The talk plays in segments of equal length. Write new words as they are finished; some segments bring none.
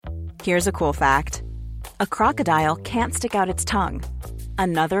Here's a cool fact. A crocodile can't stick out its tongue.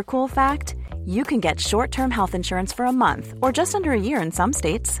 Another cool fact, you can get short-term health insurance for a month or just under a year in some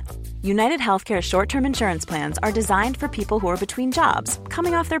states. United Healthcare short-term insurance plans are designed for people who are between jobs,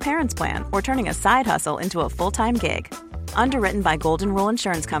 coming off their parents' plan, or turning a side hustle into a full-time gig. Underwritten by Golden Rule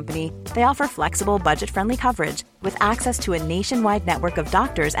Insurance Company, they offer flexible, budget-friendly coverage with access to a nationwide network of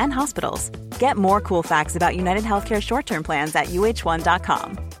doctors and hospitals. Get more cool facts about United Healthcare short-term plans at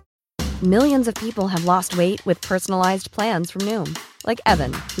uh1.com. Millions of people have lost weight with personalized plans from Noom. Like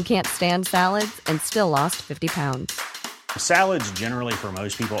Evan, who can't stand salads and still lost 50 pounds. Salads generally for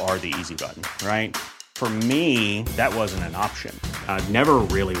most people are the easy button, right? For me, that wasn't an option. I never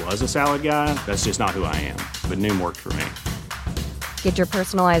really was a salad guy. That's just not who I am. But Noom worked for me. Get your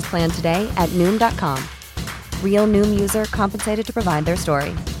personalized plan today at Noom.com. Real Noom user compensated to provide their story.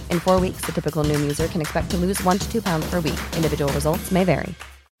 In 4 weeks, the typical Noom user can expect to lose 1 to 2 pounds per week. Individual results may vary.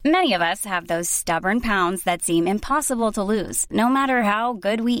 Many of us have those stubborn pounds that seem impossible to lose, no matter how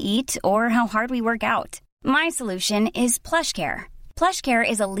good we eat or how hard we work out. My solution is PlushCare. PlushCare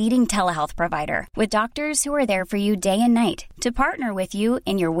is a leading telehealth provider with doctors who are there for you day and night to partner with you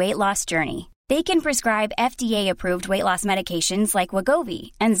in your weight loss journey. They can prescribe FDA-approved weight loss medications like Wegovy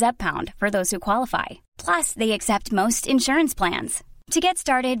and Zepbound for those who qualify. Plus, they accept most insurance plans. To get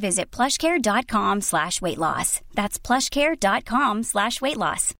started, visit plushcare.com/weightloss. That's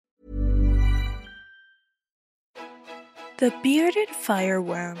plushcare.com/weightloss. The bearded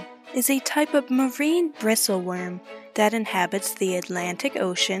fireworm is a type of marine bristleworm that inhabits the Atlantic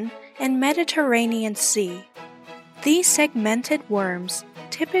Ocean and Mediterranean Sea. These segmented worms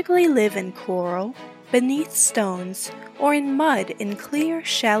typically live in coral, beneath stones, or in mud in clear,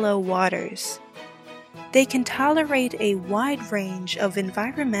 shallow waters. They can tolerate a wide range of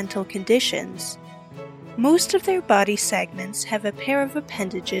environmental conditions. Most of their body segments have a pair of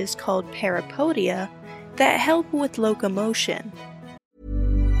appendages called parapodia that help with locomotion.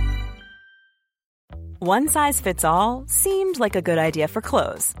 One size fits all seemed like a good idea for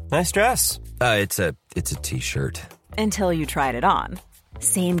clothes. Nice dress. It's a t-shirt. Until you tried it on.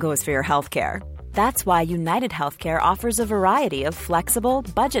 Same goes for your healthcare. That's why United Healthcare offers a variety of flexible,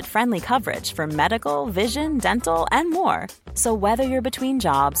 budget-friendly coverage for medical, vision, dental, and more. So whether you're between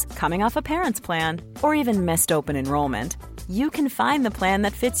jobs, coming off a parent's plan, or even missed open enrollment, you can find the plan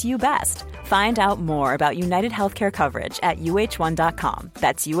that fits you best. Find out more about United Healthcare coverage at uh1.com.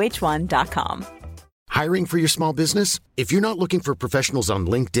 That's uh1.com. Hiring for your small business? If you're not looking for professionals on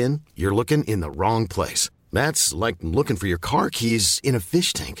LinkedIn, you're looking in the wrong place. That's like looking for your car keys in a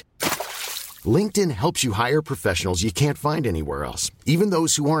fish tank. LinkedIn helps you hire professionals you can't find anywhere else, even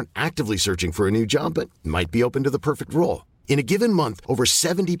those who aren't actively searching for a new job but might be open to the perfect role. In a given month, over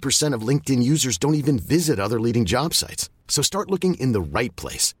 70% of LinkedIn users don't even visit other leading job sites. So start looking in the right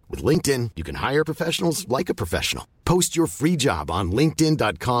place. With LinkedIn, you can hire professionals like a professional. Post your free job on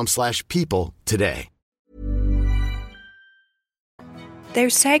linkedin.com/people today. Their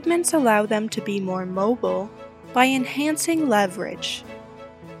segments allow them to be more mobile by enhancing leverage.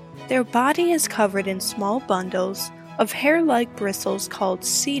 Their body is covered in small bundles of hair-like bristles called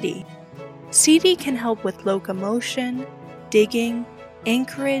setae. Setae can help with locomotion, digging,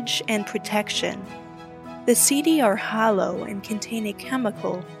 anchorage, and protection. The setae are hollow and contain a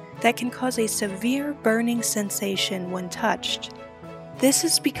chemical that can cause a severe burning sensation when touched. This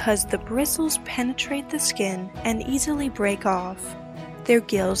is because the bristles penetrate the skin and easily break off. Their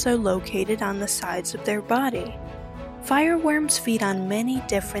gills are located on the sides of their body. Fireworms feed on many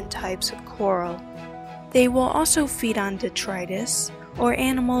different types of coral. They will also feed on detritus, or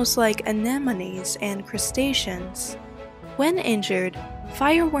animals like anemones and crustaceans. When injured,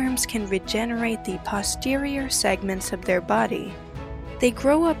 fireworms can regenerate the posterior segments of their body. They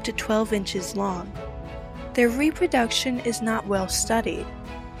grow up to 12 inches long. Their reproduction is not well studied.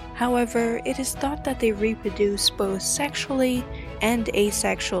 However, it is thought that they reproduce both sexually and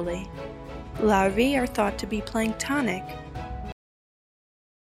asexually. Larvae are thought to be planktonic.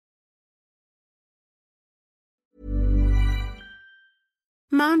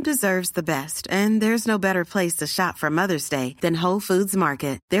 Mom deserves the best, and there's no better place to shop for Mother's Day than Whole Foods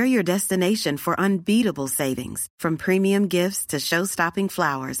Market. They're your destination for unbeatable savings, from premium gifts to show-stopping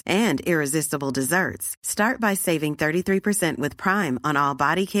flowers and irresistible desserts. Start by saving 33% with Prime on all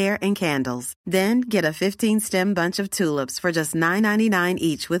body care and candles. Then get a 15-stem bunch of tulips for just $9.99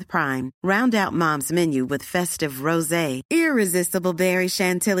 each with Prime. Round out Mom's menu with festive rosé, irresistible berry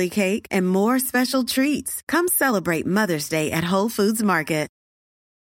chantilly cake, and more special treats. Come celebrate Mother's Day at Whole Foods Market.